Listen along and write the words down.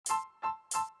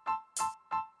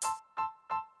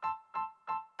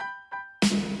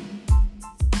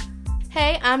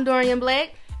Hey, I'm Dorian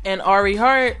Blake. And Ari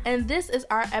Hart. And this is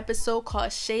our episode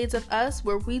called Shades of Us,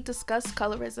 where we discuss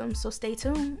colorism. So stay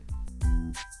tuned.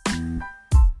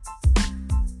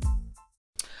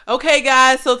 Okay,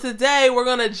 guys, so today we're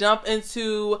going to jump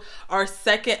into our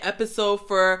second episode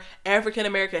for African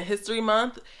American History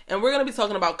Month, and we're going to be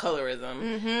talking about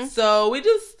colorism. Mm-hmm. So we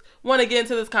just want to get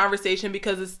into this conversation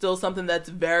because it's still something that's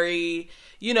very,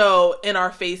 in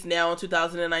our face now in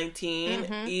 2019.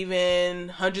 Mm-hmm. Even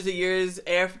hundreds of years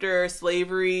after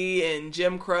slavery and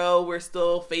Jim Crow, we're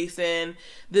still facing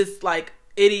this,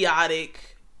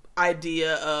 idiotic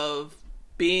idea of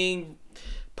being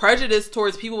prejudice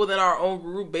towards people within our own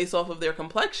group based off of their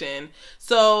complexion.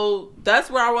 So that's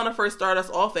where I want to first start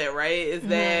us off at, right? Is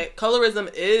that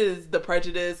colorism is the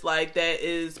prejudice that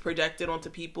is projected onto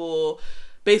people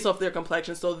based off their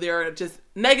complexion. So there are just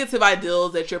negative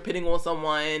ideals that you're pitting on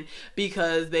someone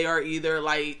because they are either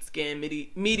light skin,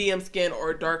 medium skin,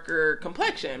 or darker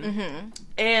complexion. Mm-hmm.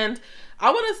 And I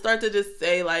want to start to just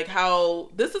say how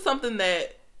this is something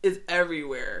that is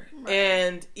everywhere. Right.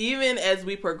 And even as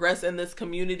we progress in this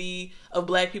community of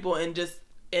Black people and just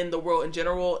in the world in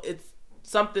general, it's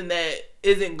something that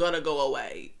isn't gonna go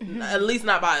away, at least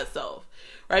not by itself,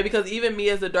 right? Because even me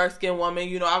as a dark-skinned woman,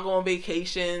 I go on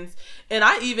vacations and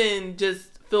I even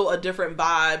just feel a different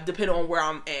vibe depending on where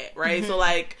I'm at, right? So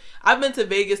I've been to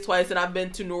Vegas twice and I've been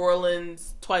to New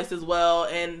Orleans twice as well,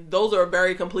 and those are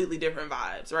very completely different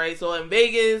vibes, right? So in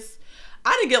Vegas,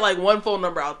 I didn't get one phone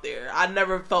number out there. I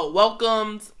never felt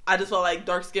welcomed. I just felt like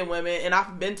dark-skinned women. And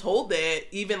I've been told that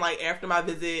even after my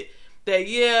visit that,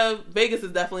 yeah, Vegas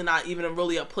is definitely not even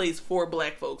really a place for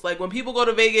Black folks. When people go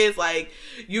to Vegas,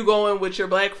 you go in with your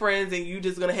Black friends and you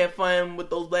just going to have fun with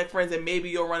those Black friends, and maybe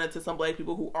you'll run into some Black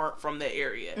people who aren't from that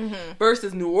area. Mm-hmm.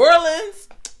 Versus New Orleans,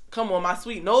 come on, my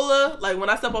sweet Nola.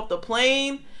 When I step off the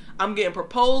plane, I'm getting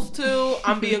proposed to.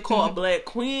 I'm being called a Black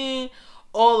queen.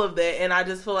 All of that. And I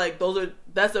just feel like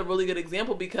that's a really good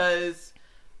example because,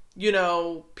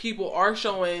 people are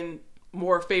showing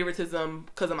more favoritism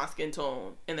because of my skin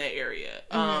tone in that area.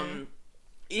 Mm-hmm.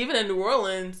 Even in New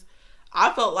Orleans,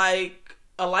 I felt like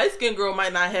a light-skinned girl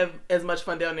might not have as much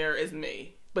fun down there as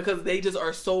me because they just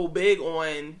are so big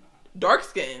on dark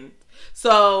skin.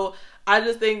 So I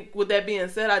just think, with that being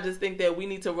said, I just think that we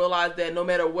need to realize that no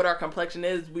matter what our complexion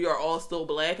is, we are all still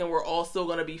Black and we're all still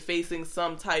going to be facing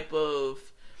some type of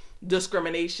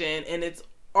discrimination. And it's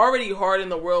already hard in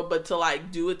the world, but to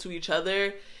do it to each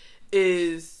other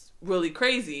is really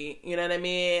crazy. You know what I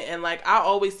mean? And I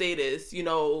always say this,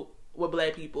 with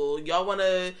Black people, I'm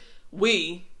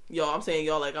saying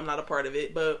y'all I'm not a part of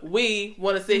it, but we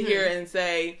want to sit here and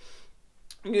say,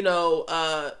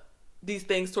 these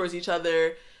things towards each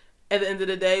other. At the end of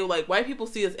the day, white people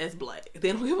see us as Black.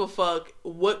 They don't give a fuck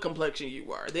what complexion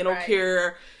you are. They don't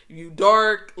care you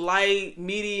dark, light,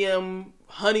 medium,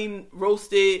 honey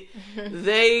roasted.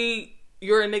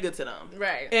 You're a nigga to them.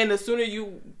 Right. And the sooner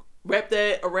you wrap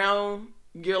that around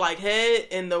your head,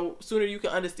 and the sooner you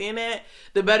can understand that,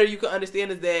 the better you can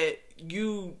understand is that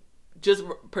you just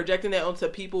projecting that onto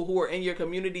people who are in your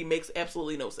community makes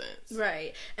absolutely no sense.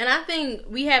 Right. And I think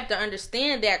we have to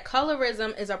understand that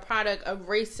colorism is a product of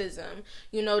racism.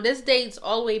 This dates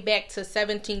all the way back to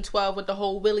 1712 with the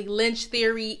whole Willie Lynch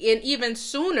theory, and even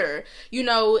sooner,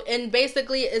 and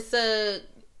basically it's a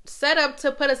setup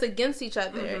to put us against each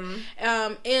other.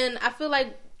 Mm-hmm. And I feel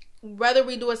like whether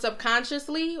we do it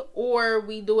subconsciously or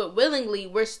we do it willingly,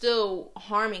 we're still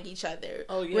harming each other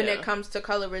when it comes to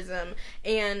colorism.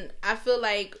 And I feel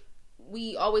like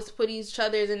we always put each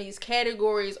other in these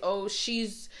categories. Oh,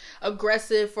 she's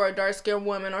aggressive for a dark-skinned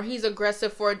woman, or he's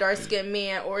aggressive for a dark-skinned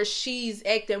man, or she's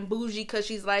acting bougie because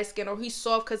she's light-skinned, or he's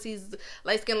soft because he's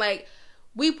light-skinned.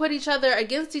 We put each other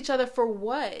against each other for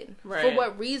what? Right. For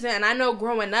what reason? And I know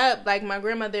growing up, my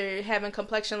grandmother having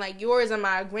complexion like yours, and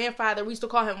my grandfather, we used to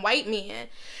call him white man.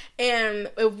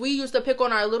 And if we used to pick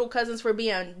on our little cousins for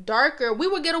being darker, we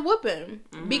would get a whooping.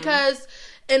 Mm-hmm. Because,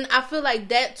 and I feel like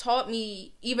that taught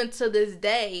me, even to this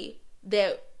day,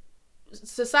 that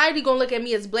society gonna look at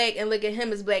me as Black and look at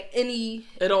him as Black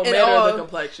it don't matter the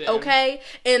complexion, okay?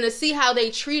 And to see how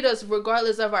they treat us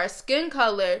regardless of our skin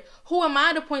color, who am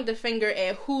I to point the finger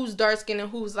at who's dark skinned and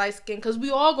who's light skinned? Because we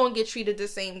all gonna get treated the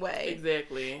same way.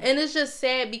 Exactly. And it's just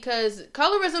sad because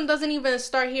colorism doesn't even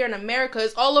start here in America.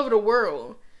 It's all over the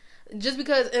world. Just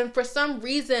because, and for some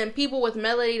reason, people with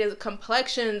melanated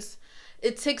complexions,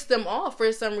 it ticks them off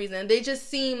for some reason. They just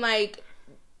seem like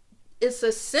it's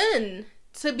a sin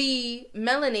to be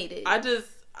melanated.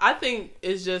 I think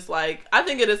it's just I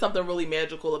think it is something really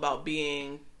magical about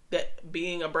being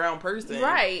a brown person.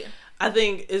 Right. I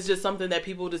think it's just something that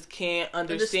people just can't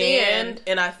understand.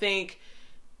 And I think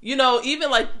you know, even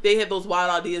like they had those wild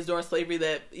ideas during slavery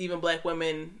that even black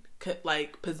women could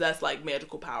like possess like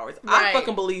magical powers. Right. I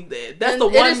fucking believe that. That's And the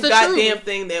one the goddamn truth.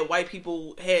 thing that white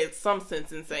people had some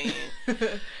sense in saying.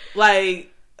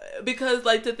 Like, because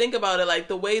like to think about it, like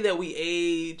the way that we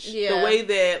age, Yeah. the way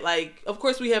that like, of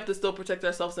course we have to still protect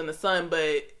ourselves in the sun,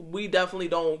 but we definitely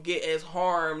don't get as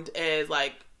harmed as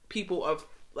like people of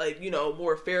like, you know,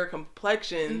 more fair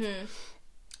complexions. Mm-hmm.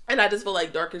 And I just feel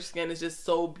like darker skin is just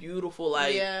so beautiful.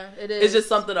 Like, Yeah, it is. it's just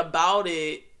something about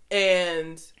it,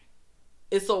 and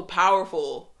it's so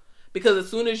powerful because as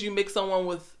soon as you mix someone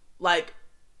with like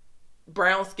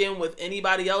brown skin with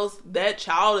anybody else, that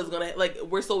child is gonna like,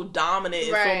 we're so dominant in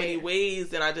so Right. many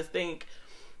ways, and I just think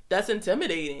that's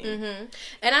intimidating. Mm-hmm.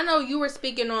 And I know you were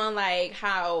speaking on like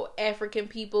how African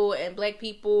people and black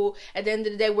people at the end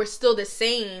of the day we're still the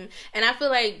same, and I feel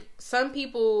like some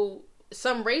people,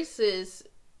 some races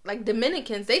like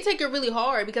Dominicans, they take it really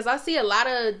hard because I see a lot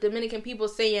of Dominican people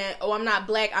saying, "Oh, I'm not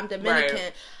black, I'm Dominican."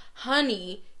 Right.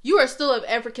 Honey, you are still of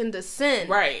African descent,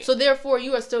 Right. So therefore,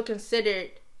 you are still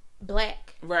considered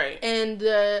black, Right. and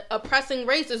the oppressing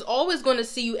race is always going to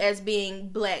see you as being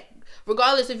black,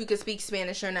 regardless if you can speak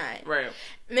Spanish or not. Right.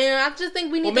 Man, I just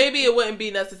think we need. Well, maybe it wouldn't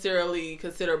be necessarily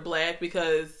considered black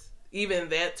because even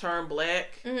that term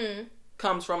black Mm-hmm.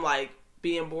 comes from like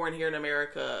being born here in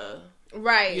America,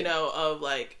 Right. you know, of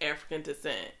like African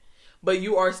descent. But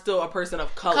you are still a person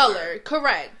of color. Color,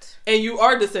 correct. And you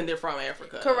are descended from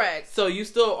Africa. Correct. So you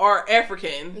still are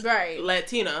African. Right.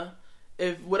 Latina.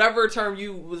 If whatever term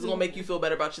you was going to make you feel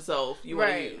better about yourself, you want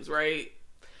Right. to use, right?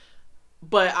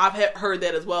 But I've heard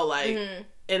that as well, like, Mhm.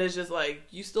 and it's just like,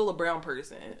 you still a brown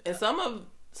person. And some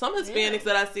Hispanics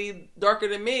that I see darker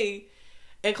than me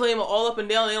and claim it all up and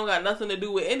down they don't got nothing to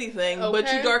do with anything, but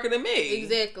Okay. you darker than me.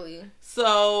 Exactly.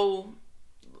 So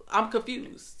I'm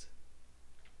confused.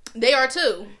 They are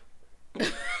too.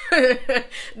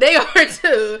 They are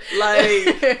too.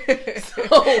 Like, so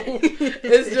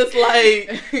it's just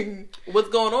like, what's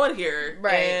going on here?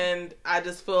 Right. And I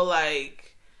just feel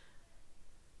like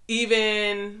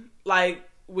even like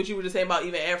what you were just saying about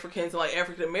even Africans and like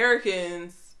African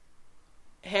Americans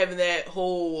having that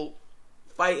whole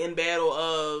fight and battle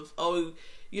of, oh,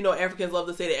 you know, Africans love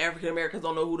to say that African Americans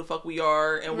don't know who the fuck we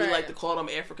are, and we Right. like to call them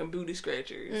African booty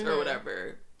scratchers or Mhm.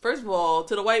 whatever. First of all,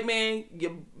 to the white man,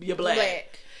 you're black.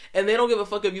 Black. And they don't give a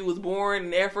fuck if you was born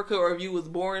in Africa or if you was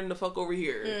born the fuck over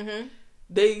here. Mm-hmm.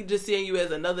 They just seeing you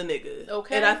as another nigga.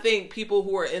 Okay. And I think people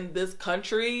who are in this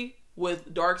country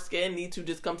with dark skin need to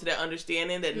just come to that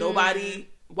understanding that nobody,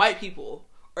 white people,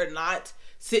 are not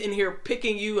sitting here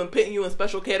picking you and putting you in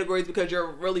special categories because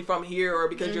you're really from here or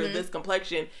because you're this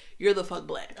complexion. You're the fuck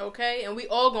black. Okay, and we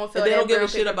all gonna feel And they that don't give a brown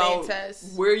shit paper bag about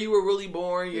test. where you were really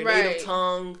born, your Right. native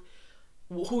tongue,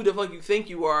 who the fuck you think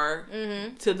you are.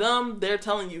 Mm-hmm. To them, they're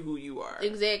telling you who you are.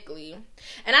 Exactly.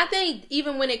 And I think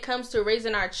even when it comes to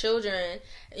raising our children,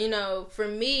 you know, for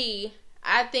me,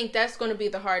 I think that's going to be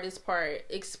the hardest part.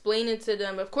 Explaining to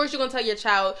them. Of course, you're going to tell your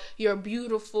child you're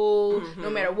beautiful, no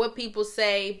matter what people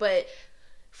say. But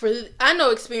I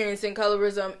know experiencing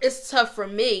colorism, it's tough for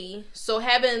me. So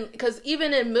because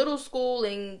even in middle school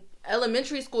and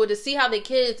elementary school, to see how the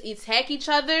kids attack each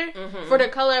other for the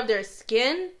color of their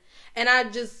skin. And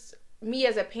me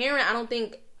as a parent, I don't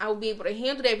think I would be able to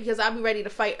handle that because I'll be ready to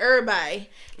fight everybody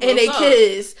and they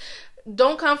kids.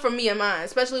 Don't come from me and mine,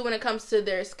 especially when it comes to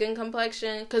their skin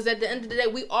complexion. Because at the end of the day,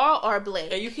 we all are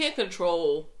black. And you can't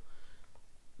control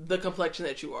the complexion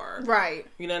that you are. Right.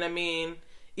 You know what I mean?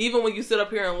 Even when you sit up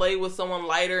here and lay with someone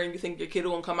lighter and you think your kid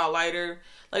will come out lighter.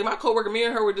 Like my coworker, me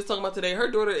and her were just talking about today. Her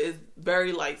daughter is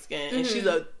very light skinned and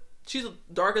she's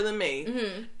darker than me.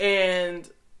 Mm-hmm. And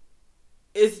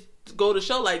it's go to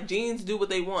show like genes do what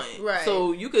they want. Right.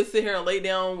 So you could sit here and lay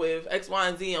down with X, Y,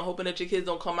 and Z and hoping that your kids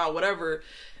don't come out whatever.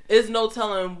 It's no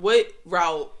telling what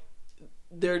route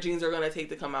their genes are going to take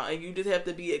to come out, and you just have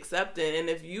to be accepting. And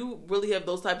if you really have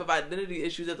those type of identity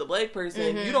issues as a black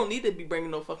person, you don't need to be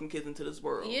bringing no fucking kids into this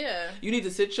world. Yeah. You need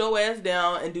to sit your ass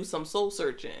down and do some soul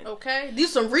searching. Okay. Do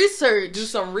some research. Do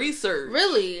some research.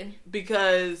 Really?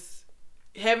 Because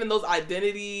having those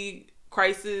identity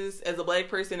crises as a black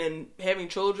person and having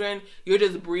children, you're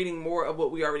just breeding more of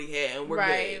what we already had, and we're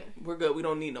good. We're good. We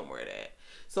don't need no more of that.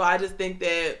 So I just think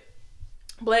that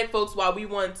black folks, while we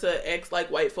want to act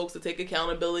like white folks to take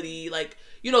accountability, like,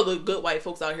 you know, the good white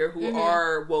folks out here who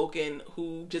are woke and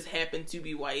who just happen to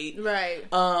be white. Right.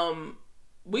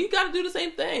 we got to do the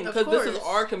same thing, because this is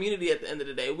our community at the end of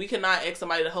the day. We cannot ask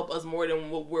somebody to help us more than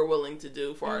what we're willing to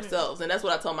do for ourselves. And that's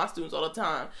what I tell my students all the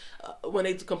time. When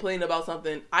they complain about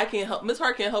something, I can't help, Miss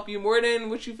Hart can't help you more than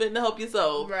what you fit to help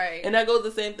yourself. Right. And that goes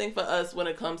the same thing for us when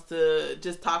it comes to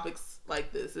just topics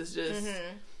like this. It's just,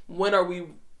 when are we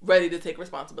ready to take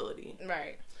responsibility?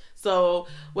 Right. So,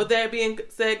 with that being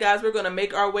said, guys, we're going to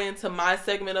make our way into my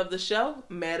segment of the show,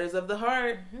 Matters of the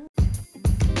Heart.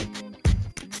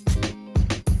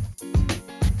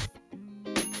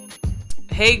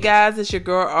 Hey guys, it's your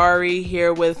girl Ari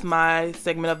here with my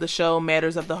segment of the show,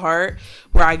 Matters of the Heart,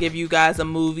 where I give you guys a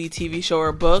movie, TV show,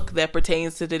 or book that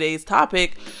pertains to today's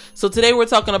topic. So today we're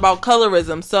talking about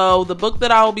colorism. So the book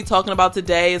that I will be talking about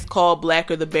today is called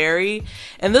Blacker the Berry.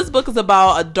 And this book is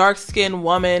about a dark-skinned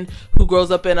woman who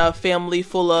grows up in a family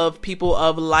full of people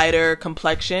of lighter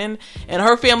complexion. And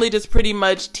her family just pretty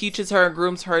much teaches her and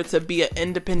grooms her to be an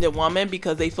independent woman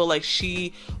because they feel like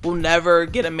she will never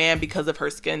get a man because of her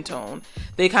skin tone.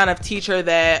 They kind of teach her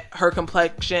that her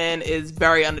complexion is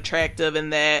very unattractive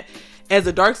and that as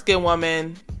a dark-skinned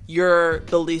woman, you're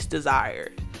the least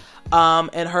desired.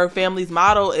 And her family's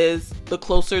motto is the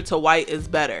closer to white is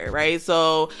better, right?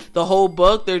 So the whole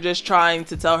book, they're just trying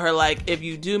to tell her, like, if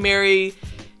you do marry,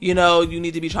 you know, you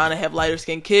need to be trying to have lighter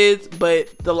skinned kids, but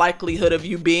the likelihood of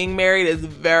you being married is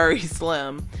very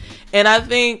slim. And I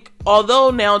think, although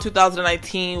now in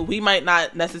 2019, we might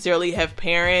not necessarily have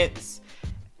parents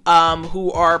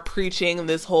who are preaching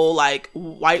this whole like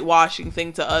whitewashing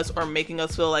thing to us or making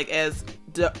us feel like as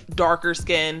darker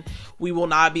skin we will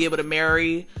not be able to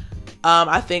marry.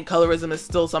 I think colorism is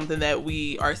still something that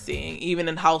we are seeing, even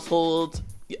in households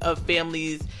of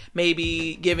families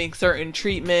maybe giving certain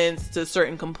treatments to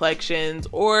certain complexions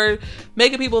or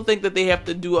making people think that they have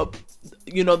to do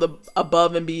the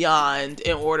above and beyond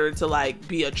in order to like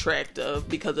be attractive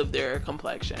because of their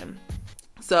complexion.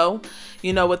 So,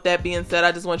 with that being said,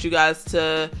 I just want you guys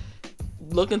to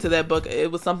look into that book.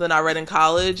 It was something I read in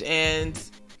college, and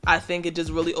I think it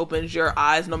just really opens your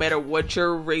eyes, no matter what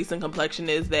your race and complexion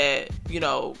is, that,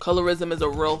 colorism is a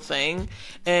real thing.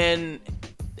 And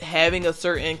having a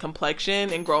certain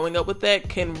complexion and growing up with that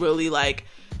can really,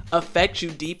 affect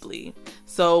you deeply.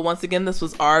 So, once again, this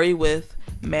was Ari with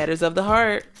Matters of the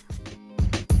Heart.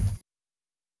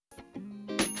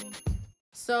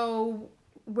 So,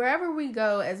 wherever we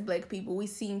go as Black people, we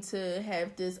seem to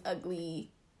have this ugly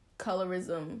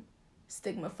colorism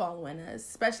stigma following us,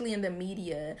 especially in the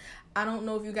media. I don't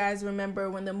know if you guys remember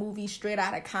when the movie Straight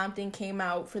Outta Compton came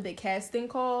out for the casting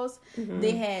calls.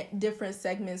 They had different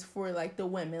segments for the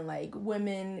women.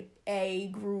 Women A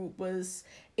group was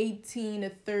 18 to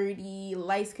 30,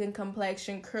 light skin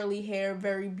complexion, curly hair,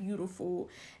 very beautiful.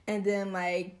 And then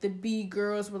the B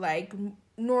girls were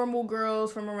normal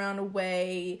girls from around the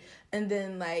way, and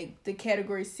then the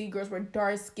category C girls were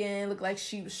dark skinned, looked like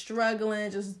she was struggling,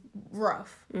 just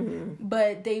rough.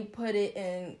 But they put it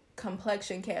in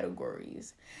complexion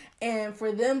categories, and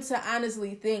for them to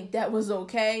honestly think that was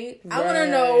okay, right. I want to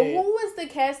know, who was the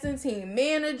casting team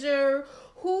manager,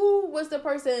 who was the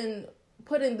person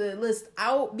putting the list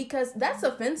out, because that's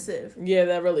offensive. Yeah,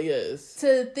 that really is,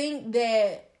 to think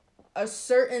that a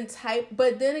certain type.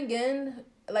 But then again,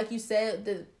 like you said,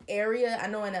 the area, I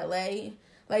know in LA,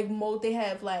 they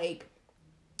have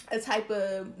a type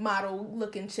of model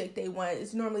looking chick they want.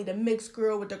 It's normally the mixed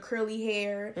girl with the curly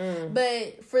hair.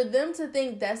 But for them to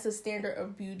think that's the standard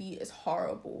of beauty is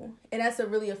horrible. And that's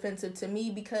really offensive to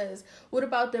me, because what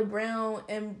about the brown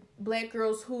and Black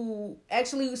girls who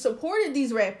actually supported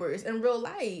these rappers in real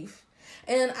life?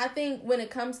 And I think when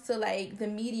it comes to the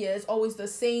media, it's always the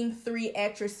same three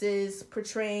actresses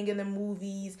portraying in the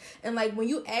movies. And when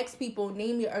you ask people,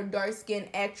 name me a dark-skinned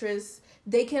actress,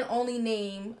 they can only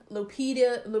name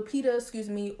Lupita,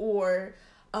 or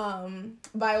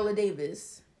Viola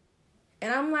Davis.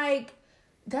 And I'm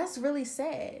that's really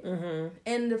sad.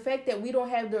 And the fact that we don't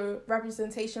have the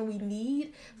representation we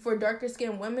need for darker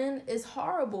skinned women is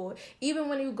horrible. Even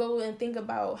when you go and think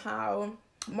about how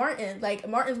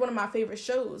Martin's one of my favorite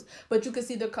shows, but you could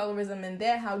see the colorism in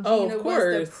that, how Gina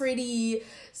was the pretty,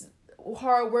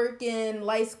 hardworking,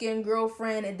 light-skinned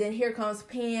girlfriend, and then here comes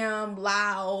Pam,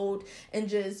 loud and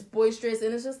just boisterous,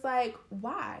 and it's just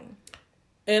why?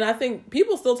 And I think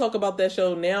people still talk about that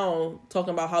show now,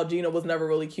 talking about how Gina was never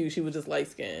really cute. She was just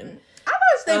light-skinned. I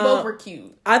thought they both were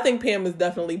cute. I think Pam is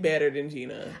definitely better than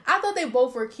Gina. I thought they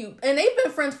both were cute, and they've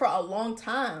been friends for a long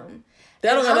time.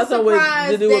 That don't have nothing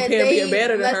to do with Pam being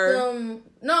better than her.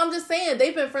 No, I'm just saying,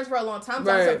 they've been friends for a long time,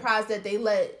 so right. I'm surprised that they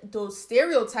let those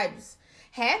stereotypes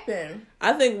happen.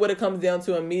 I think what it comes down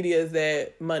to in media is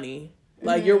that money.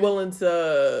 You're willing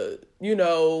to,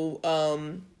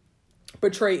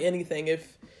 portray anything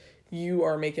if you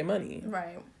are making money.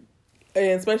 Right.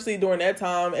 And especially during that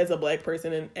time as a black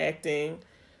person in acting,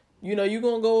 you know, you're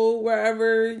going to go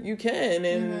wherever you can.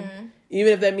 And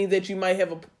even if that means that you might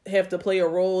have to play a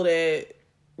role that,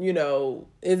 you know,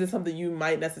 isn't something you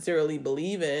might necessarily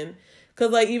believe in.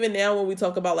 Because, like, even now when we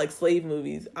talk about, like, slave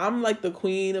movies, I'm, like, the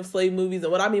queen of slave movies.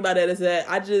 And what I mean by that is that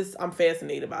I'm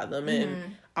fascinated by them.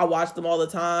 And I watch them all the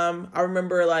time. I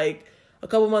remember, like, a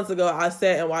couple months ago, I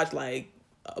sat and watched, like,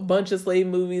 a bunch of slave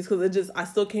movies. Because I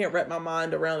still can't wrap my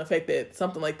mind around the fact that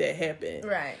something like that happened.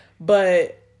 Right.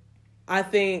 But I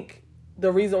think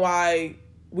the reason why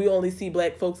we only see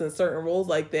black folks in certain roles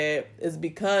like that is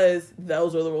because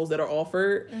those are the roles that are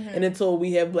offered. And until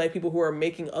we have black people who are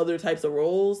making other types of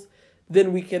roles,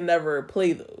 then we can never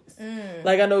play those.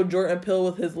 Like, I know Jordan Peele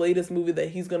with his latest movie that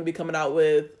he's going to be coming out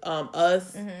with,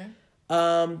 Us.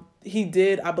 He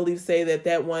did, I believe, say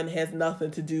that one has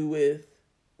nothing to do with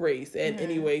race in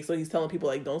any way. So he's telling people,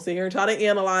 like, don't sit here and try to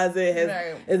analyze it.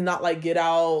 It's not like Get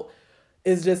Out.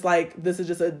 It's just like, this is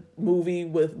just a movie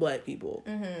with black people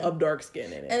of dark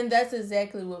skin in it. And that's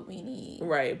exactly what we need.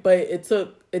 Right. But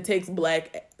it takes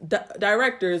black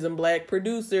directors and black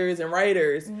producers and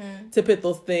writers to put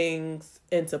those things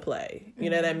into play. You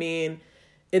know what I mean?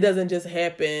 It doesn't just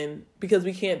happen because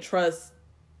we can't trust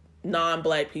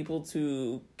non-black people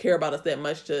to care about us that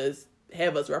much to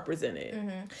have us represented.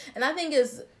 And I think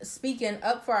it's speaking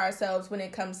up for ourselves when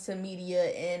it comes to media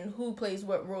and who plays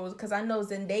what roles. Because I know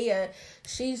Zendaya,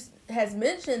 she has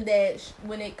mentioned that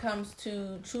when it comes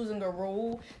to choosing a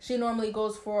role, she normally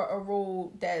goes for a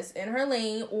role that's in her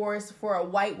lane or it's for a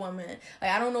white woman.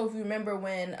 Like, I don't know if you remember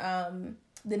when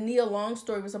the Nia Long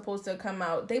story was supposed to come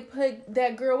out. They put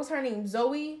that girl, what's her name,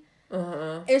 Zoe?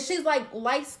 And she's like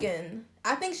light skinned.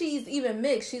 I think she's even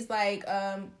mixed. She's like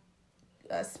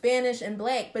Spanish and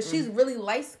black, but she's really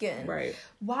light skinned. Right.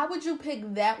 Why would you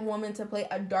pick that woman to play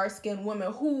a dark skinned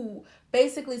woman who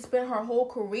basically spent her whole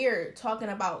career talking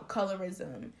about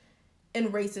colorism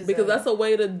and racism? Because that's a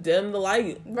way to dim the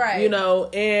light. Right. You know,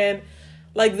 and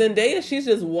like Zendaya, she's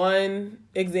just one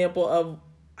example of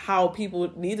how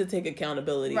people need to take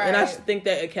accountability. Right. And I think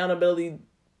that accountability,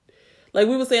 like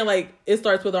we were saying, like it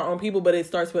starts with our own people, but it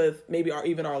starts with maybe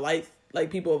our light, like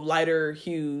people of lighter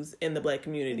hues in the black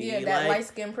community. Yeah, that like, light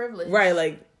skin privilege. Right,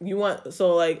 like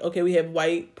okay, we have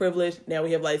white privilege, now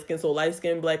we have light skin, so light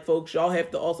skinned black folks, y'all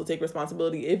have to also take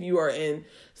responsibility if you are in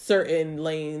certain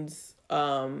lanes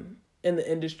in the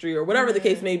industry or whatever the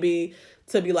case may be,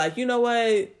 to be like, you know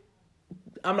what,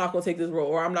 I'm not going to take this role,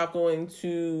 or I'm not going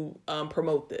to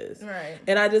promote this. Right.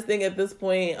 And I just think at this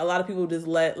point, a lot of people just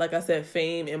let, like I said,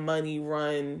 fame and money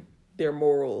run their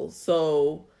morals.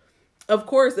 So of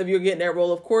course, if you're getting that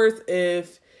role, of course,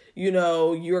 if, you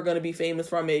know, you're going to be famous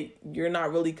from it, you're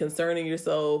not really concerning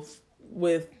yourself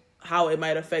with how it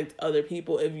might affect other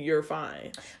people if you're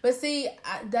fine. But see,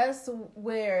 that's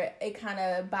where it kind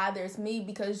of bothers me,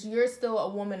 because you're still a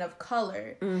woman of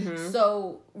color.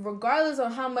 So regardless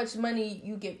of how much money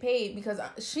you get paid, because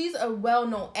she's a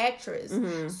well-known actress,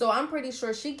 so I'm pretty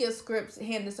sure she gets scripts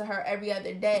handed to her every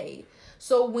other day.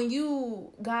 So when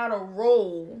you got a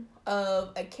role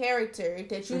of a character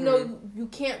that you know you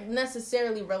can't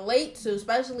necessarily relate to,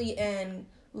 especially in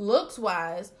looks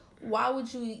wise, why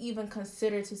would you even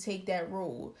consider to take that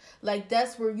role? Like,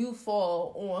 that's where you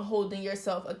fall on holding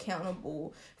yourself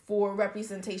accountable for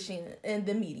representation in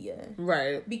the media.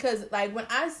 Right. Because, like, when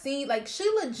I seen, like, she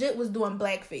legit was doing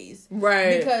blackface.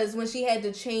 Right. Because when she had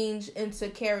to change into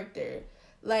character,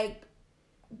 like,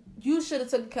 you should have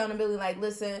took accountability. Like,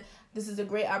 listen, this is a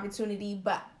great opportunity,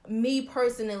 but me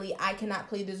personally, I cannot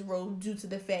play this role due to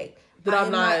the fact that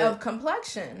I'm not of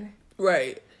complexion.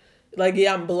 Right. Like,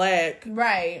 yeah, I'm black.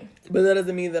 Right. But that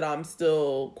doesn't mean that I'm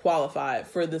still qualified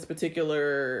for this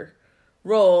particular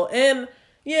role. And,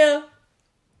 yeah,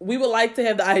 we would like to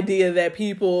have the idea that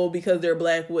people, because they're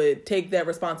black, would take that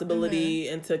responsibility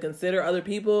and to consider other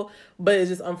people. But it's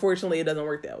just, unfortunately, it doesn't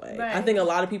work that way. Right. I think a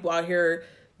lot of people out here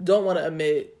don't want to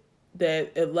admit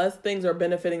that unless things are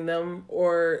benefiting them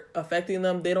or affecting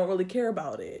them, they don't really care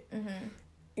about it.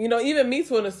 You know, even me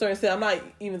to a certain extent, I'm not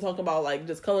even talking about like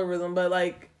just colorism, but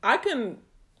like I can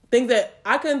think of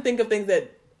things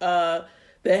that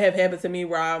that have happened to me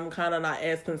where I'm kind of not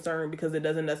as concerned because it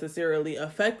doesn't necessarily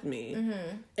affect me.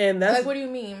 And that's like, what do you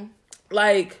mean?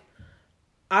 Like,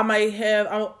 I might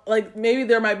have, like, maybe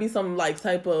there might be some like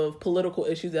type of political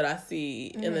issues that I see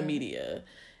in the media,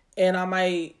 and I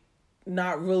might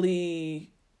not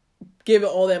really give it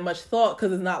all that much thought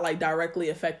because it's not like directly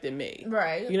affecting me.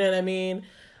 Right. You know what I mean?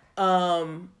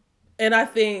 And I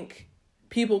think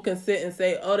people can sit and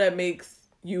say, oh, that makes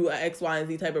you a X, Y, and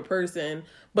Z type of person.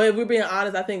 But if we're being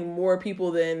honest, I think more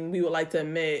people than we would like to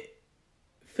admit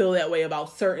feel that way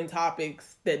about certain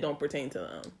topics that don't pertain to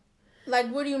them. Like,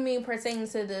 what do you mean pertaining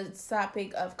to the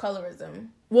topic of colorism?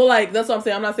 Well, like, that's what I'm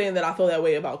saying. I'm not saying that I feel that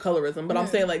way about colorism, but I'm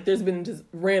saying, like, there's been just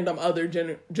random other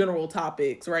general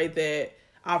topics, right, that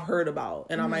I've heard about,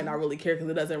 and I might not really care because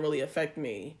it doesn't really affect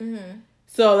me.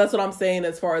 So that's what I'm saying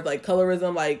as far as, like,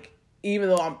 colorism. Like, even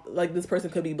though I'm, like, this person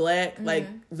could be black, like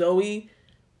Zoe,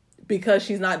 because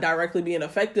she's not directly being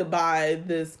affected by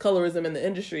this colorism in the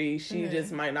industry, she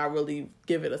just might not really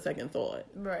give it a second thought.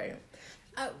 Right.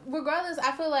 Regardless,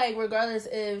 I feel like regardless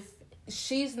if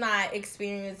she's not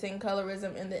experiencing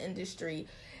colorism in the industry,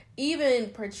 even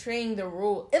portraying the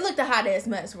role, it looked a hot ass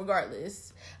mess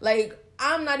regardless. Like,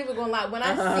 I'm not even gonna lie. When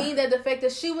I seen that, the fact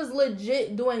that she was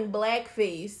legit doing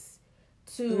blackface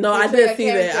to No, I did see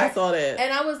that. I saw that.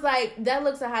 And I was like, that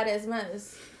looks a hot ass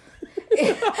mess.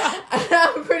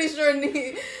 I'm pretty sure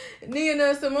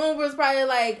Nina Simone was probably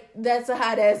like, that's a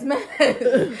hot ass mess.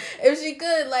 If she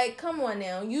could, like, come on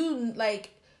now.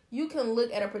 You can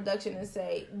look at a production and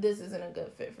say, this isn't a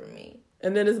good fit for me.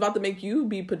 And then it's about to make you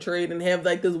be portrayed and have,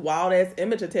 like, this wild ass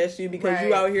image attached to you because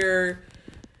you out here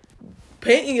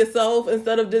painting yourself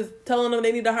instead of just telling them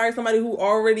they need to hire somebody who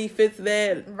already fits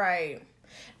that. Right.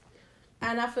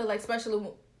 And I feel like, especially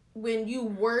when you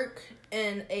work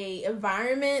in a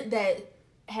environment that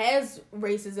has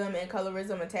racism and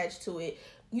colorism attached to it,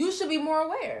 you should be more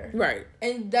aware. Right.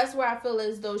 And that's where I feel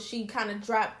as though she kind of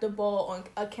dropped the ball on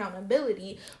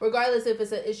accountability. Regardless if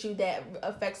it's an issue that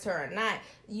affects her or not,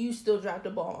 you still dropped the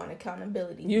ball on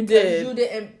accountability. You did.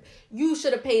 You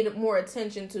should have paid more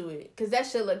attention to it. Because that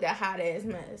shit looked a hot ass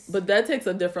mess. But that takes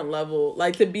a different level.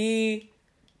 Like, to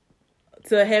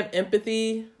have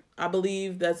empathy, I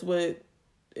believe that's what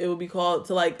it would be called.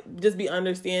 To, like, just be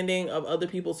understanding of other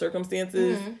people's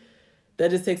circumstances. That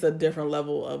just takes a different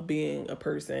level of being a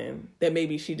person that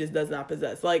maybe she just does not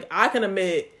possess. Like, I can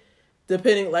admit,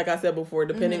 depending, like I said before,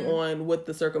 depending on what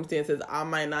the circumstances, I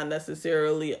might not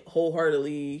necessarily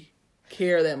wholeheartedly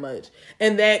care that much.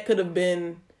 And that could have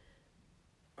been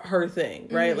her thing,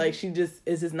 right? Like, she just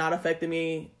is just not affecting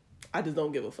me. I just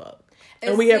don't give a fuck.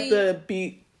 And we have to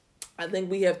be, I think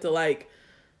we have to, like,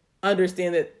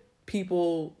 understand that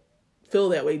people feel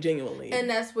that way genuinely. And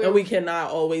that's where... And we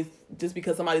cannot always, just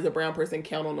because somebody's a brown person,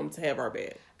 count on them to have our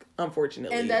back,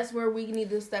 unfortunately. And that's where we need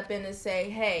to step in and say,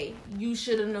 hey, you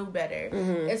should have known better.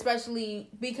 Especially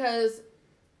because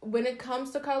when it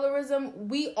comes to colorism,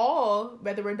 we all,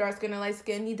 whether we're dark skin or light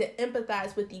skin, need to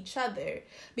empathize with each other.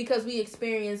 Because we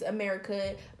experience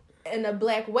America in a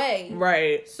black way.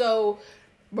 Right. So,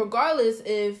 regardless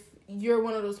if you're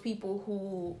one of those people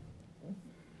who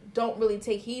don't really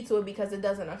take heed to it because it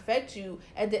doesn't affect you,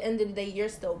 at the end of the day, you're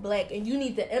still black. And you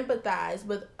need to empathize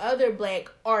with other black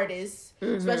artists,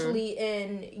 especially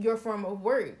in your form of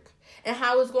work, and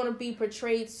how it's going to be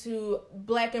portrayed to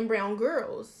black and brown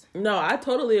girls. No, I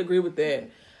totally agree with that.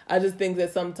 I just think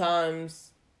that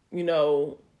sometimes, you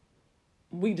know,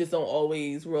 we just don't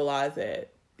always realize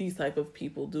that these type of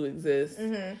people do exist.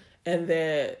 And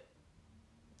that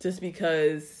just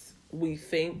because we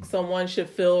think someone should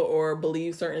feel or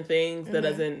believe certain things, that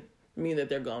doesn't mean that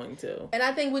they're going to. And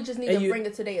I think we just need to bring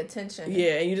it to their attention.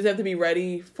 Yeah, and you just have to be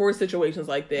ready for situations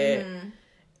like that.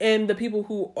 And the people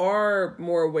who are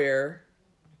more aware,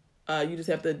 you just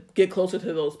have to get closer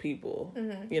to those people.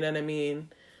 You know what I mean?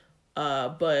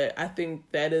 But I think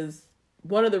that is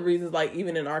one of the reasons, like,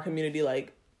 even in our community,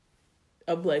 like,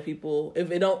 of black people,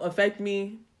 if it don't affect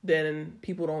me, then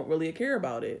people don't really care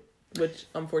about it. Which,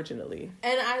 unfortunately.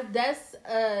 And that's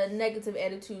a negative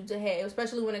attitude to have,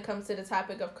 especially when it comes to the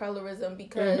topic of colorism,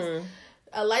 because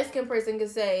a light-skinned person can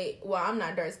say, well, I'm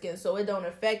not dark-skinned, so it don't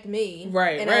affect me.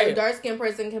 Right, and a dark-skinned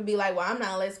person can be like, well, I'm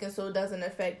not light-skinned, so it doesn't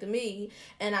affect me.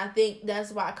 And I think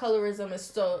that's why colorism is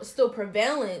still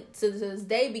prevalent to this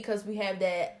day, because we have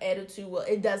that attitude, well,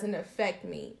 it doesn't affect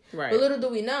me. Right. But little do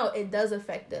we know, it does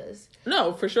affect us.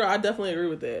 No, for sure. I definitely agree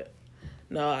with that.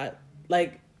 No,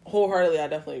 wholeheartedly, I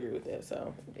definitely agree with that.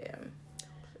 So yeah.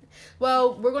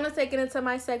 Well, we're gonna take it into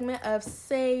my segment of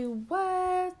Say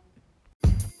What.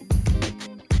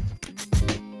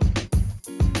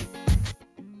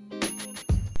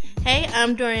 Hey,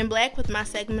 I'm Dorian Black with my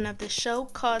segment of the show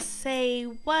called Say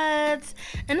What.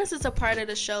 And this is a part of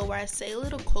the show where I say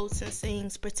little quotes and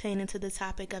sayings pertaining to the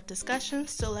topic of discussion.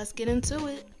 So let's get into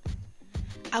it.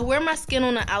 I wear my skin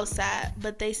on the outside,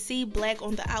 but they see black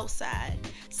on the outside.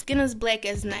 Skin is black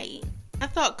as night. I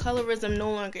thought colorism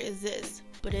no longer exists.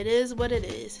 but it is what it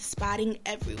is, spotting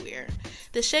everywhere.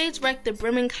 The shades wreck the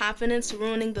brimming confidence,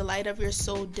 ruining the light of your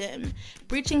soul dim,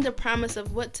 breaching the promise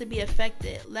of what to be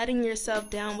affected, letting yourself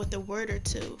down with a word or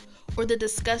two, or the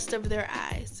disgust of their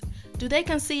eyes. Do they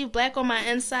conceive black on my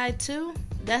inside too?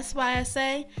 That's why I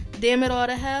say, damn it all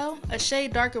to hell, a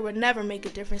shade darker would never make a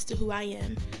difference to who I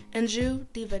am. And you,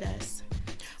 diva does.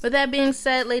 With that being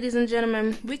said, ladies and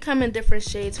gentlemen, we come in different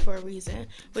shades for a reason,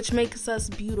 which makes us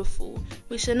beautiful.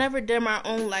 We should never dim our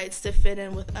own lights to fit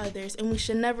in with others, and we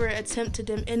should never attempt to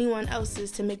dim anyone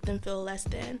else's to make them feel less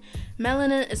than.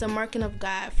 Melanin is a marking of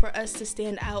God for us to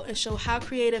stand out and show how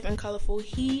creative and colorful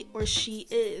he or she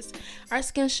is. Our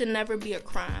skin should never be a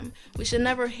crime. We should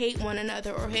never hate one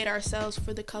another or hate ourselves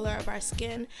for the color of our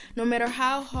skin. No matter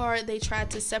how hard they try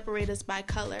to separate us by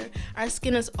color, our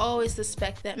skin is always the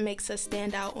speck that makes us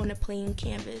stand out on a plain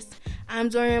canvas. I'm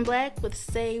Dorian Black with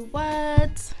Say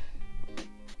What?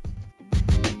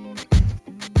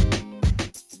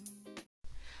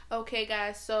 Okay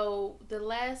guys, so the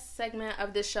last segment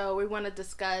of the show we want to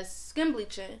discuss skin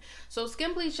bleaching. So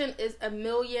skin bleaching is $1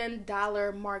 million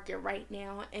market right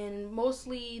now, and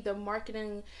mostly the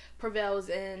marketing prevails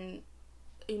in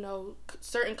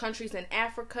certain countries in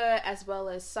Africa as well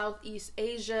as Southeast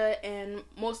Asia and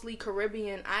mostly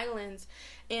Caribbean islands.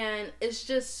 And it's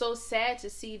just so sad to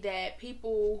see that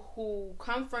people who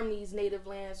come from these native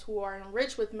lands who are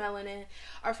enriched with melanin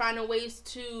are finding ways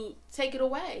to take it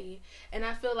away. And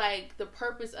I feel like the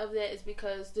purpose of that is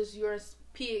because this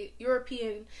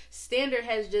European standard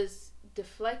has just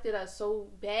deflected us so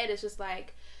bad. It's just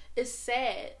like, it's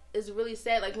sad. It's really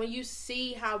sad. Like when you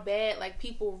see how bad like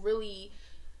people really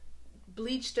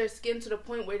bleach their skin to the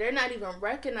point where they're not even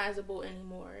recognizable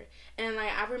anymore. And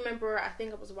like I remember, I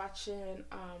think I was watching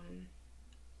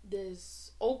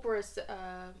this Oprah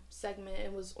segment.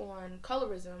 It was on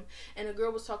colorism, and a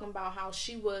girl was talking about how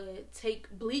she would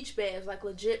take bleach baths, like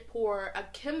legit pour a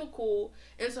chemical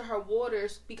into her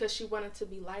waters because she wanted to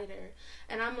be lighter.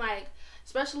 And I'm like,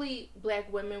 especially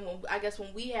black women,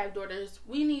 when we have daughters,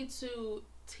 we need to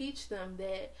teach them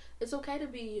that it's okay to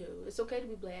be you. It's okay to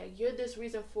be black. You're this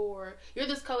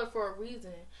color for a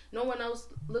reason. No one else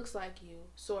looks like you.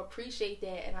 So appreciate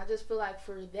that. And I just feel like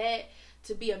for that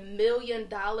to be $1 million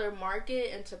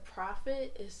market and to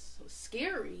profit is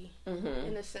scary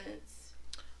in a sense.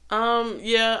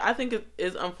 Yeah, I think it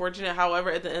is unfortunate.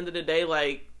 However, at the end of the day,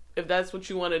 like if that's what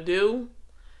you want to do,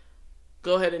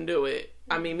 go ahead and do it.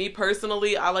 I mean, me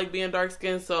personally, I like being dark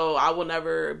skinned, so I will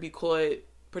never be caught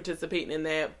participating in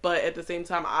that. But at the same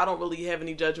time, I don't really have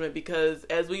any judgment because,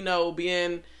 as we know,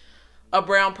 being a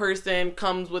brown person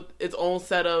comes with its own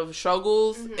set of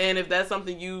struggles. And if that's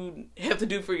something you have to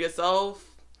do for yourself,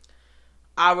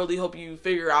 I really hope you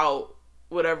figure out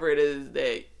whatever it is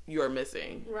that you're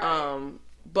missing. Right.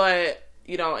 But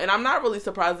and I'm not really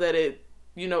surprised that it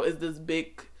is this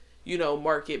big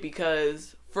market,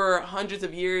 because for hundreds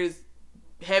of years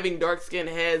having dark skin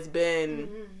has been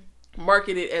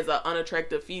marketed as an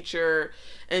unattractive feature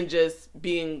and just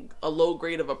being a low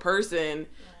grade of a person. Right.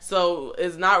 So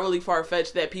it's not really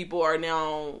far-fetched that people are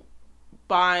now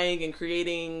buying and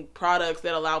creating products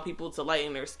that allow people to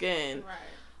lighten their skin.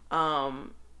 Right.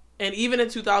 And even in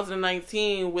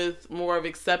 2019 with more of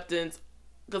acceptance,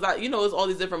 because it's all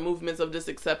these different movements of just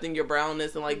accepting your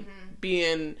brownness and like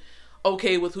being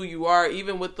okay with who you are.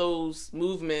 Even with those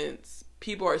movements,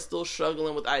 people are still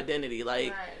struggling with identity.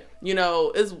 Like,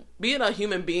 is being a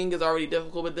human being is already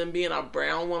difficult, but then being a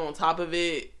brown one on top of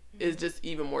it is just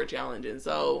even more challenging.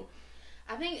 So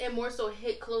I think it more so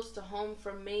hit close to home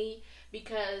for me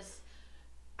because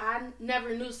I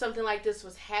never knew something like this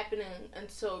was happening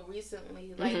until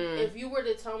recently. Like, if you were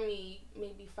to tell me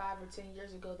maybe 5 or 10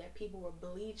 years ago that people were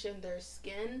bleaching their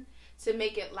skin to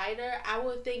make it lighter, I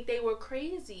would think they were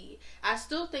crazy. I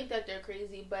still think that they're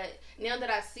crazy, but now that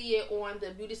I see it on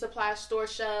the beauty supply store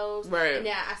shelves, and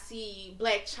now I see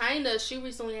Blac Chyna, she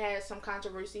recently had some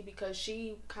controversy because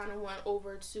she kind of went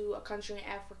over to a country in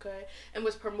Africa and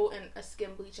was promoting a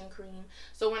skin bleaching cream.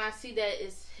 So when I see that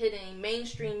it's hitting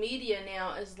mainstream media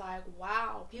now, it's like,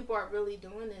 wow, people are really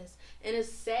doing this. And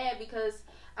it's sad because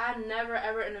I never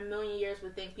ever in a million years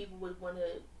would think people would want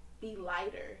to be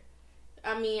lighter.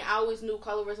 I mean, I always knew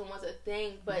colorism was a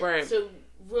thing, but to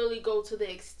really go to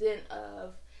the extent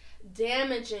of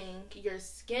damaging your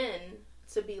skin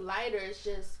to be lighter, it's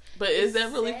just... But is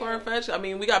that really far-fetched? I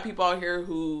mean, we got people out here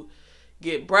who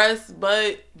get breast,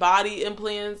 butt, body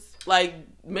implants. Like,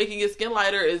 making your skin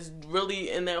lighter is really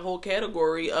in that whole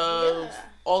category of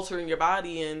altering your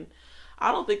body, and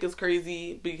I don't think it's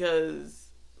crazy because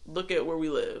look at where we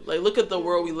live. Like, look at the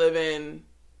world we live in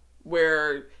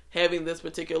where having this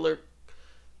particular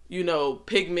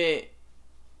pigment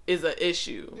is an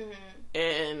issue.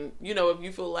 And, you know, if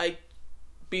you feel like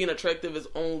being attractive is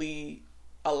only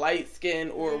a light skin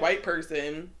or a white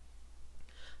person,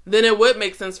 then it would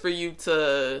make sense for you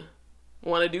to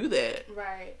want to do that.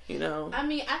 Right. You know? I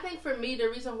mean, I think for me, the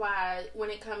reason why when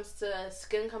it comes to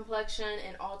skin complexion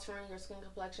and altering your skin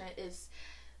complexion is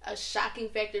a shocking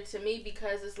factor to me,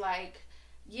 because it's like,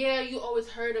 yeah, you always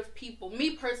heard of people,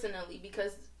 me personally,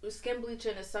 because skin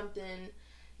bleaching is something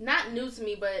not new to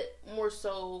me, but more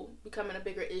so becoming a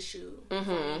bigger issue for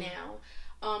me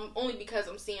now. Only because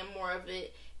I'm seeing more of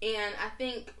it. And I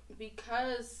think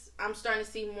because I'm starting to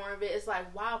see more of it, it's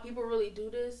like, wow, people really do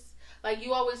this. Like,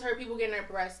 you always heard people getting their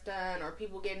breasts done, or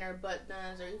people getting their butt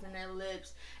done, or even their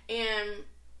lips. And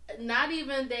not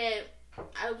even that,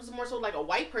 it was more so like a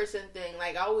white person thing.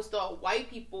 Like, I always thought white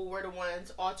people were the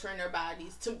ones altering their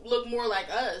bodies to look more like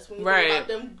us. When you think about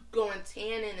them going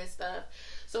tanning and stuff.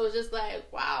 So it's just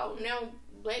like, wow, now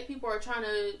black people are trying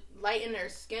to lighten their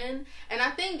skin. And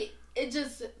I think it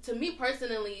just, to me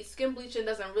personally, skin bleaching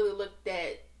doesn't really look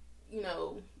that, you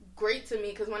know, great to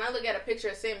me. Because when I look at a picture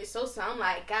of Sammy Sosa, I'm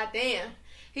like, God damn,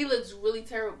 he looks really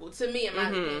terrible to me, in my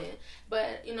opinion.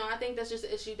 But, you know, I think that's just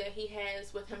an issue that he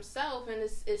has with himself. And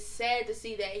it's sad to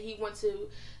see that he went to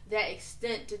that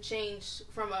extent to change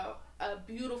from a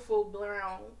beautiful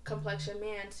brown complexion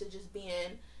man to just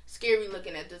being scary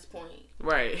looking at this point.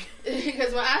 Right.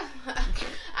 Because when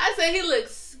I say he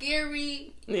looks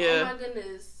scary, oh my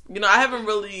goodness. You know, I haven't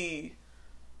really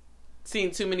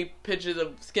seen too many pictures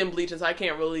of skin bleaching, so I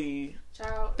can't really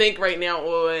think right now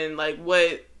on like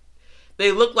what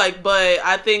they look like. But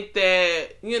I think that,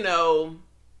 you know,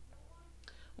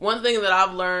 one thing that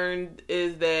I've learned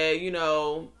is that, you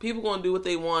know, people gonna do what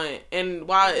they want. And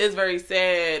while it is very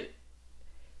sad,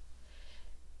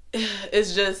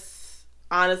 it's just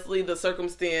honestly the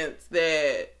circumstance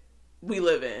that we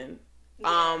live in.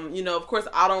 You know, of course,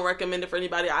 I don't recommend it for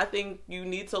anybody. I think you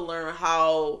need to learn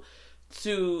how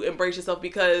to embrace yourself,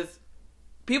 because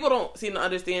people don't seem to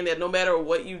understand that no matter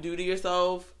what you do to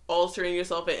yourself, altering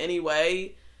yourself in any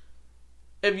way,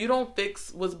 if you don't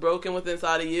fix what's broken within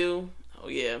inside of you,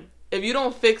 if you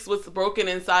don't fix what's broken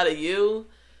inside of you,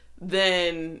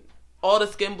 then all the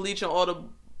skin bleach and all the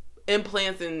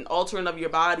implants and altering of your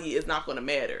body is not going to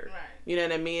matter. Right. You know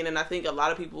what I mean? And I think a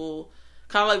lot of people,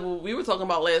 kind of like what we were talking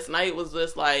about last night, was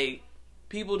just like,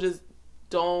 people just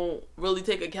don't really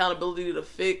take accountability to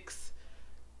fix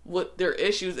what their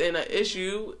issues. And an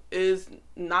issue is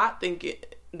not thinking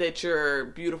that you're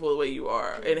beautiful the way you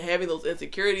are and having those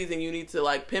insecurities, and you need to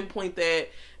like pinpoint that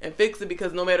and fix it,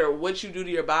 because no matter what you do to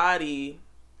your body,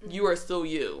 you are still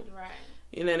you. Right.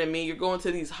 You know what I mean? You're going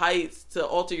to these heights to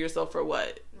alter yourself for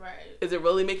what? Right. Is it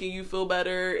really making you feel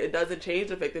better? It doesn't change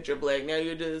the fact that you're black. Now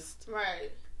you're just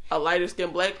a lighter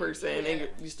skinned black person, and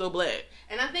you're still black.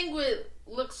 And I think what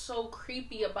looks so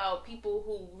creepy about people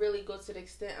who really go to the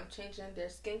extent of changing their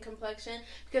skin complexion,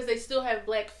 because they still have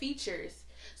black features.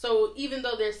 So even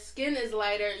though their skin is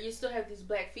lighter, you still have these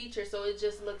black features. So it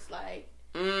just looks like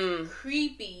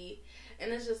creepy.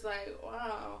 And it's just like,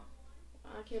 wow,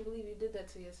 I can't believe you did that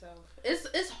to yourself.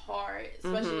 It's hard,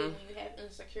 especially when you have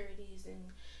insecurities, and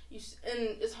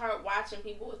it's hard watching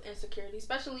people with insecurities,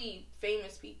 especially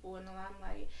famous people in the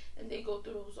limelight, and they go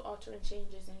through those altering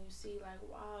changes, and you see like,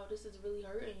 wow, this is really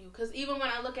hurting you. Because even when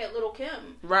I look at Little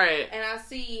Kim, right, and I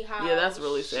see how that's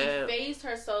really sad. She phased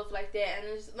herself like that, and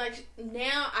it's like,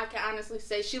 now I can honestly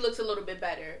say she looks a little bit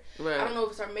better. Right. I don't know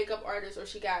if it's her makeup artist or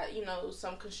she got, you know,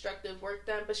 some constructive work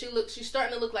done, but she's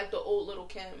starting to look like the old Little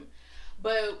Kim.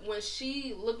 But when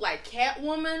she looked like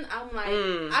Catwoman, I'm like,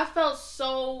 I felt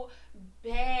so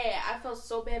bad.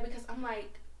 Because I'm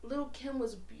like, Little Kim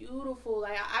was beautiful.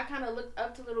 Like, I kind of looked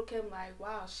up to Little Kim like,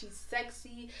 wow, she's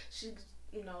sexy. She,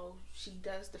 you know, she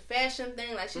does the fashion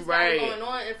thing. Like, she's got it going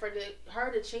on. And for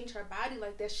her to change her body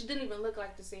like that, she didn't even look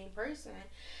like the same person.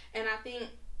 And I think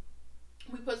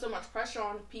we put so much pressure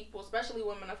on people, especially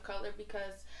women of color,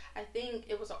 because I think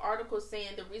it was an article saying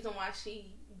the reason why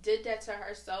she did that to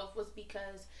herself was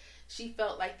because she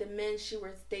felt like the men she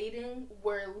was dating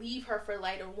were leave her for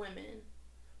lighter women,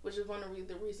 which is one of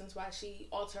the reasons why she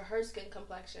altered her skin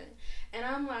complexion. And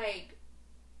I'm like,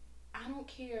 I don't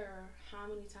care how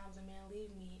many times a man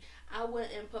leave me. I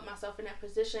wouldn't put myself in that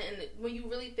position. And when you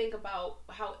really think about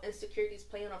how insecurities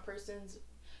play on a person's,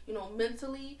 you know,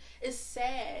 mentally, it's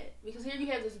sad. Because here you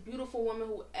have this beautiful woman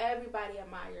who everybody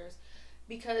admires,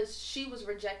 because she was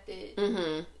rejected.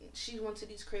 She went to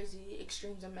these crazy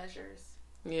extremes and measures.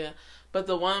 Yeah, but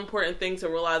the one important thing to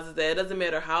realize is that it doesn't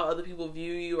matter how other people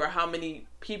view you or how many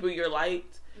people you're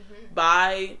liked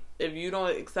by. If you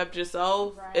don't accept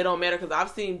yourself, it don't matter. Because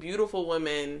I've seen beautiful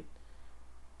women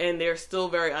and they're still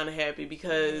very unhappy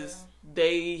because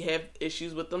they have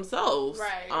issues with themselves.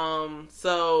 Right.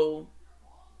 So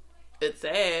it's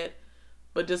sad,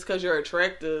 but just because you're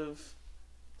attractive,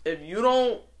 if you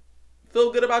don't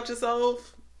feel good about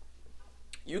yourself,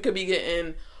 you could be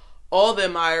getting all the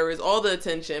admirers, all the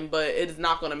attention, but it's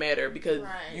not going to matter because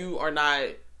you are not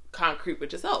concrete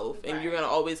with yourself, and you're going to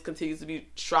always continue to be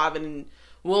striving and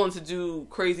willing to do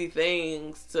crazy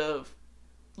things to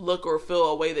look or feel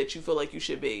a way that you feel like you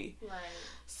should be. Right.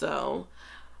 So,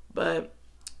 but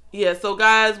yeah, so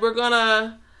guys, we're going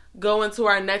to go into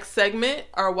our next segment,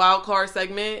 our wild card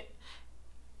segment.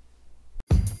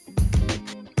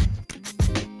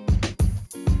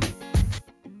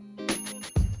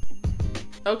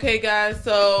 Okay, guys,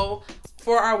 so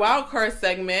for our wild card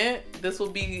segment, this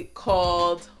will be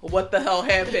called What the Hell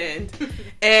Happened?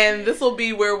 And this will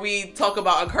be where we talk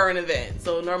about a current event.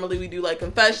 So normally we do like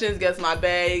confessions, guess my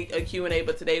bag, a Q&A,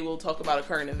 but today we'll talk about a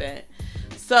current event.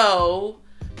 So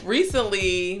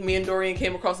recently, me and Dorian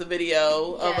came across a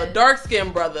video of a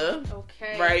dark-skinned brother.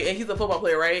 Okay. Right? And he's a football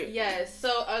player, right? Yes.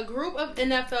 So a group of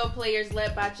NFL players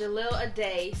led by Jalil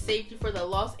Addae, safety for the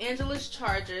Los Angeles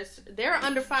Chargers, they're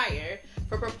under fire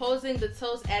for proposing the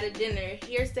toast at a dinner.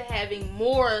 Here's to having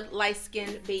more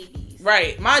light-skinned babies.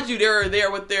 Right. Mind you, they're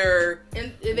there with their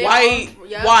white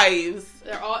wives.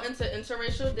 They're all into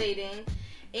interracial dating.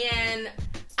 And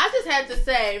I just had to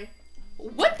say,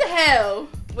 what the hell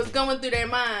was going through their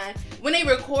mind when they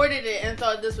recorded it and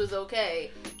thought this was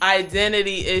okay?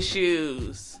 Identity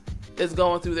issues is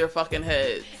going through their fucking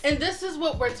heads. And this is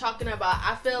what we're talking about.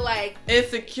 I feel like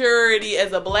insecurity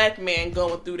as a black man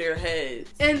going through their heads.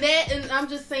 And I'm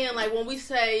just saying, like, when we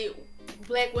say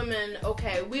black women,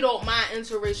 okay, we don't mind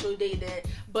interracial dating,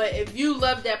 but if you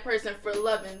love that person for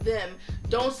loving them,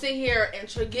 don't sit here and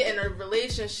get in a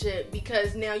relationship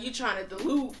because now you're trying to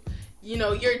dilute, you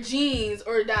know, your genes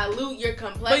or dilute your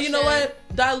complexion. But you know what?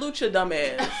 Dilute your dumb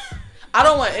ass. I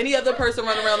don't want any other person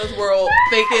running around this world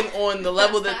thinking on the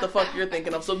level that the fuck you're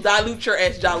thinking of. So dilute your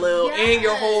ass, Jalil, and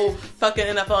your whole fucking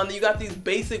NFL. And then you got these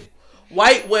basic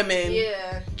white women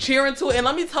cheering to it. And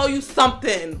let me tell you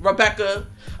something, Rebecca.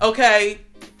 Okay?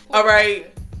 All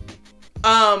right?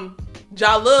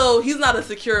 Jalil, he's not a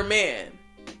secure man.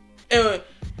 And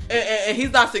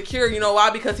he's not secure, you know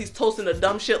why? Because he's toasting a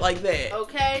dumb shit like that.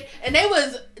 Okay? And they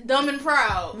was dumb and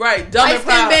proud. Right, dumb and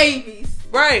proud. Babies.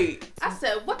 Right. I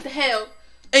said, what the hell?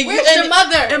 And where's your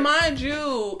mother? And mind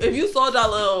you, if you saw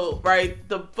Jalil, right,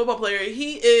 the football player,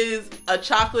 he is a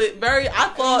chocolate,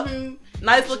 I thought,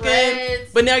 nice looking,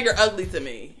 but now you're ugly to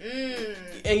me.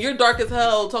 And you're dark as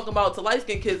hell talking about to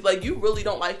light-skinned kids. Like, you really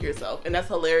don't like yourself, and that's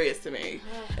hilarious to me.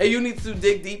 And you need to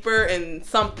dig deeper in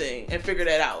something and figure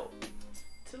that out.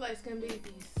 To light-skinned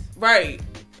babies. Right.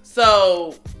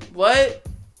 So, what?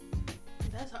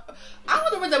 That's hard. I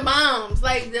wonder what the moms,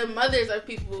 like the mothers of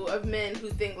people, of men who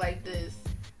think like this.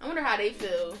 I wonder how they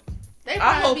feel. They probably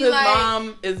I hope be his like,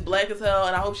 mom is black as hell,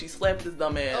 and I hope she slapped his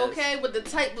dumb ass. Okay, with the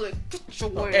tight look. Get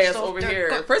your ass over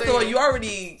here. First of all, you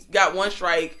already got one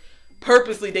strike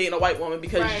purposely dating a white woman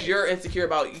because you're insecure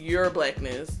about your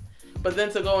blackness. But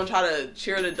then to go and try to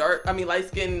cheer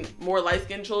the more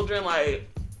light-skinned children, like,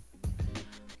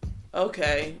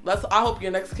 okay. I hope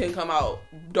your next kid come out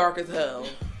dark as hell.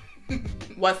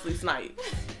 Wesley Snipes.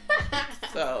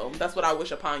 So that's what I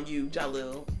wish upon you,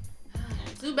 Jalil.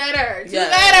 Do better. Do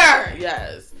better.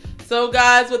 Yes. So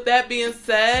guys, with that being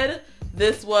said,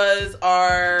 this was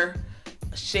our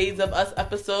Shades of Us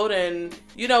episode, and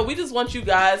you know, we just want you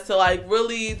guys to like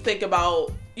really think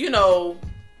about, you know,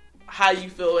 how you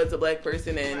feel as a black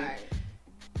person, and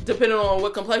depending on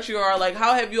what complexion you are, like,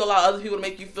 how have you allowed other people to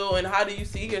make you feel, and how do you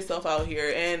see yourself out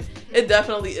here? And it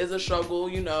definitely is a struggle,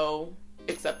 you know,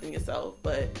 accepting yourself,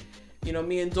 but you know,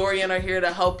 me and Dorian are here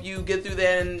to help you get through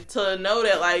that and to know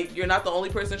that like you're not the only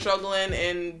person struggling,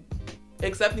 and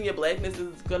accepting your blackness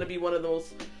is going to be one of the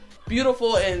most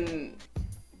beautiful and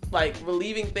like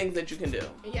relieving things that you can do.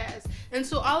 Yes. And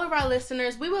to all of our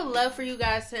listeners, we would love for you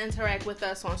guys to interact with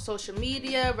us on social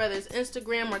media, whether it's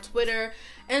Instagram or Twitter,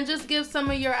 and just give some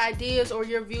of your ideas or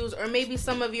your views, or maybe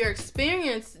some of your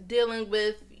experience dealing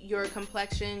with your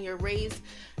complexion, your race,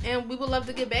 and we would love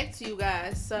to get back to you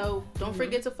guys. So don't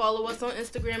forget to follow us on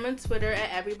Instagram and Twitter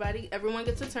at everyone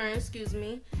gets a turn,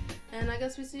 and I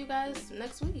guess we see you guys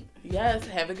next week. Yes,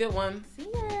 have a good one. See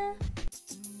ya.